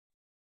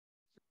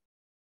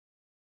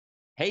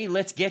Hey,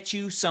 let's get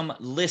you some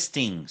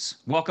listings.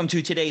 Welcome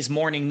to today's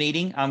morning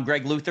meeting. I'm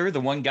Greg Luther,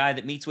 the one guy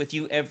that meets with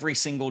you every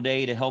single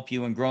day to help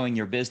you in growing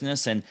your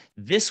business. And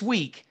this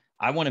week,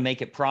 I want to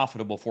make it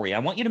profitable for you. I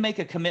want you to make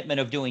a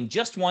commitment of doing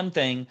just one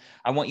thing.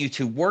 I want you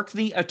to work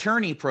the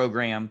attorney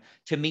program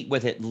to meet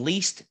with at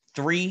least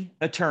 3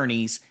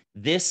 attorneys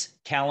this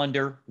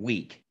calendar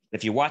week.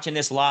 If you're watching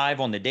this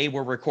live on the day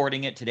we're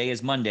recording it, today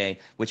is Monday,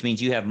 which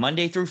means you have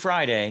Monday through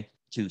Friday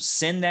to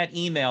send that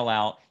email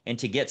out and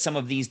to get some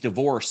of these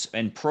divorce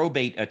and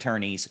probate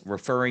attorneys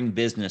referring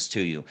business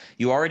to you.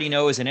 You already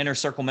know, as an Inner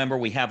Circle member,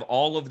 we have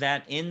all of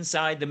that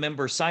inside the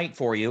member site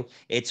for you.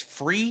 It's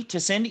free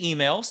to send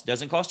emails.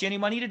 Doesn't cost you any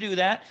money to do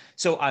that.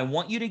 So I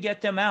want you to get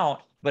them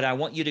out, but I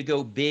want you to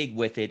go big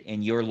with it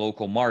in your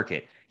local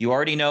market. You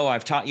already know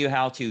I've taught you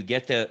how to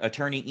get the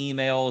attorney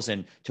emails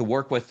and to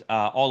work with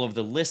all of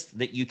the lists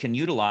that you can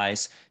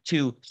utilize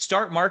to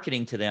start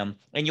marketing to them.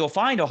 And you'll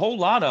find a whole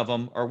lot of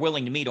them are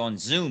willing to meet on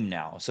Zoom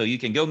now. So you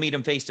can go meet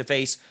them face to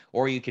face,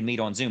 or you can meet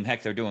on Zoom.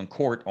 Heck, they're doing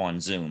court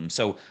on Zoom.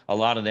 So a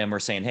lot of them are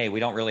saying, hey, we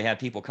don't really have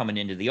people coming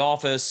into the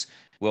office.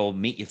 We'll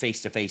meet you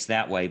face to face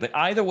that way. But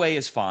either way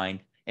is fine.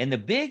 And the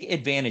big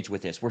advantage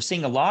with this, we're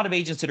seeing a lot of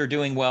agents that are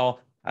doing well.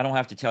 I don't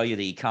have to tell you,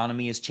 the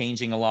economy is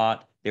changing a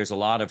lot. There's a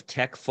lot of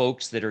tech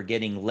folks that are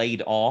getting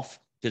laid off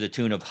to the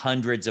tune of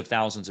hundreds of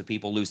thousands of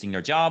people losing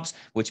their jobs,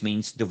 which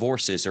means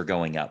divorces are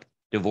going up.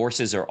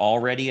 Divorces are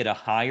already at a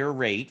higher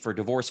rate for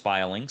divorce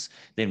filings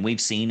than we've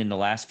seen in the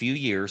last few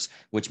years,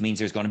 which means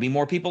there's going to be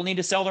more people need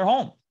to sell their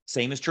home.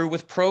 Same is true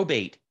with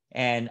probate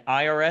and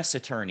IRS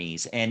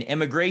attorneys and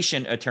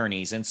immigration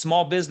attorneys and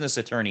small business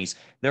attorneys.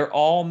 They're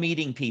all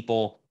meeting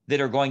people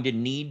that are going to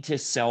need to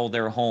sell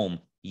their home.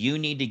 You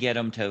need to get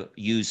them to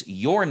use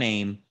your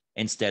name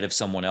instead of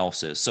someone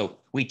else's. So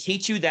we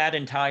teach you that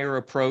entire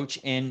approach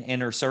in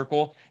Inner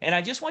Circle. And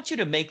I just want you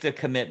to make the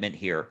commitment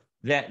here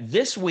that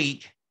this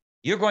week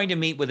you're going to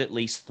meet with at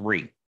least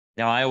 3.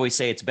 Now, I always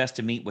say it's best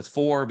to meet with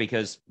 4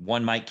 because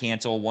one might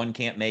cancel, one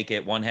can't make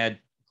it, one had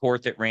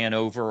court that ran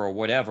over or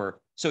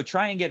whatever. So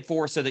try and get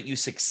 4 so that you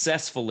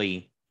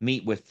successfully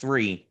meet with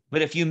 3.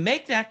 But if you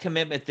make that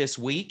commitment this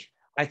week,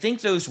 I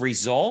think those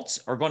results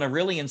are going to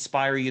really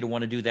inspire you to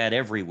want to do that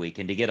every week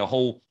and to get a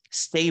whole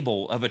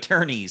stable of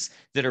attorneys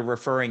that are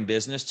referring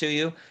business to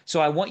you. So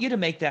I want you to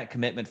make that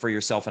commitment for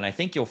yourself. And I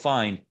think you'll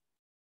find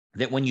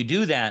that when you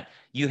do that,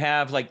 you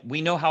have, like,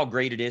 we know how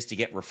great it is to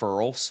get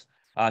referrals,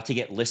 to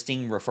get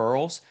listing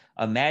referrals.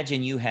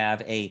 Imagine you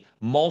have a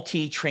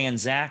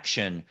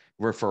multi-transaction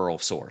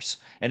referral source,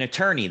 an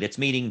attorney that's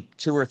meeting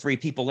 2 or 3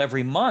 people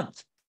every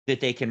month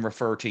that they can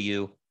refer to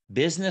you.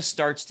 Business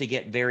starts to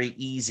get very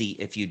easy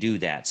if you do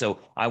that. So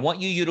I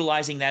want you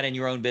utilizing that in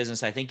your own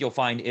business. I think you'll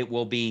find it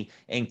will be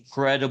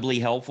incredibly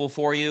helpful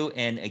for you.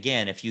 And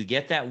again, if you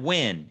get that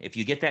win, if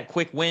you get that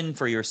quick win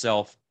for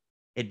yourself,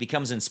 it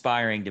becomes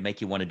inspiring to make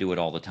you want to do it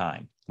all the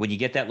time. When you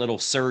get that little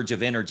surge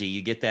of energy,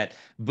 you get that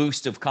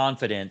boost of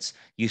confidence,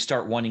 you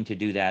start wanting to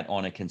do that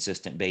on a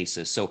consistent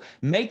basis. So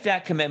make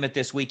that commitment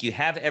this week. You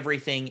have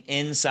everything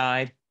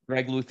inside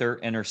Greg Luther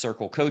Inner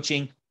Circle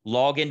Coaching.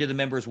 Log into the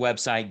members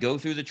website, go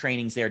through the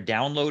trainings there,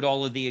 download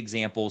all of the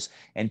examples,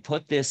 and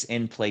put this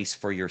in place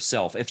for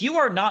yourself. If you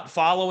are not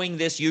following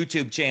this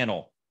YouTube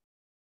channel,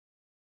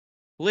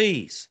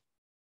 please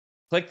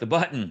click the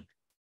button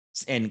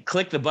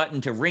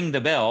to ring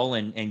the bell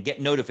and get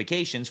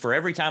notifications for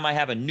every time I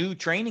have a new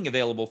training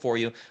available for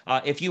you.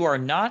 If you are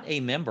not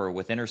a member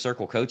with Inner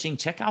Circle Coaching,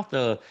 check out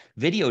the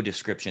video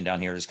description down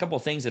here. There's a couple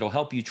of things that'll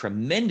help you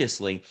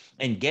tremendously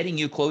in getting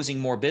you closing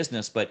more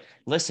business. But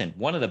listen,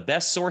 one of the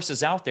best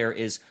sources out there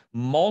is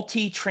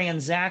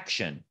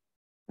multi-transaction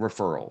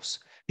referrals.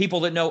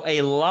 People that know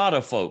a lot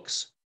of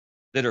folks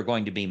that are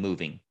going to be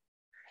moving.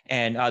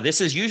 And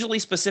this is usually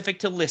specific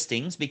to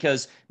listings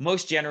because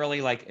most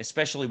generally, like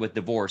especially with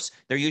divorce,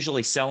 they're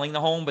usually selling the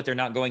home, but they're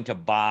not going to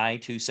buy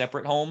 2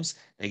 separate homes.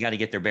 They got to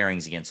get their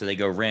bearings again. So they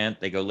go rent,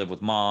 they go live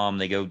with mom,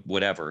 they go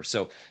whatever.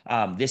 So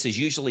this is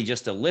usually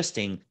just a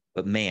listing.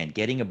 But man,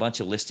 getting a bunch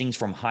of listings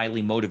from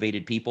highly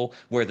motivated people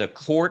where the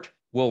court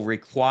will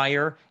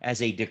require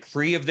as a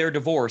decree of their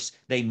divorce,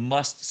 they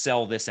must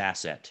sell this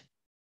asset.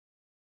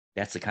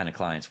 That's the kind of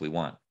clients we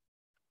want.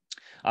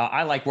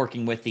 I like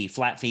working with the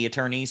flat fee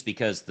attorneys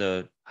because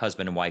the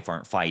husband and wife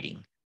aren't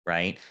fighting,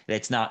 right?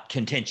 It's not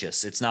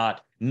contentious. It's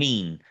not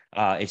mean.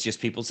 It's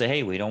just people say,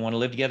 hey, we don't want to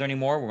live together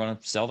anymore. We're going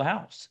to sell the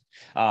house.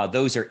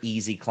 Those are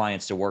easy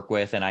clients to work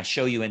with. And I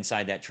show you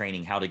inside that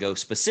training how to go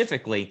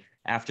specifically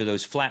after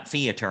those flat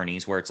fee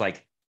attorneys where it's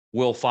like,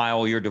 we'll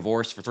file your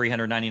divorce for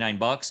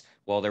 $399.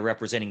 Well, they're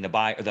representing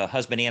the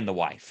husband and the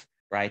wife,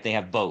 right? They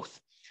have both.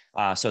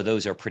 So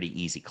those are pretty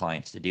easy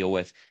clients to deal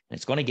with, and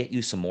it's going to get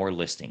you some more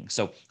listings.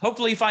 So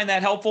hopefully you find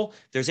that helpful.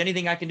 If there's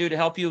anything I can do to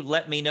help you,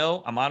 let me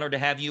know. I'm honored to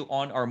have you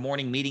on our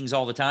morning meetings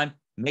all the time.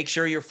 Make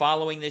sure you're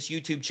following this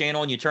YouTube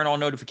channel and you turn on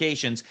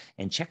notifications,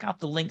 and check out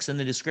the links in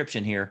the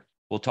description here.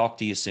 We'll talk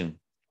to you soon.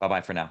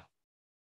 Bye-bye for now.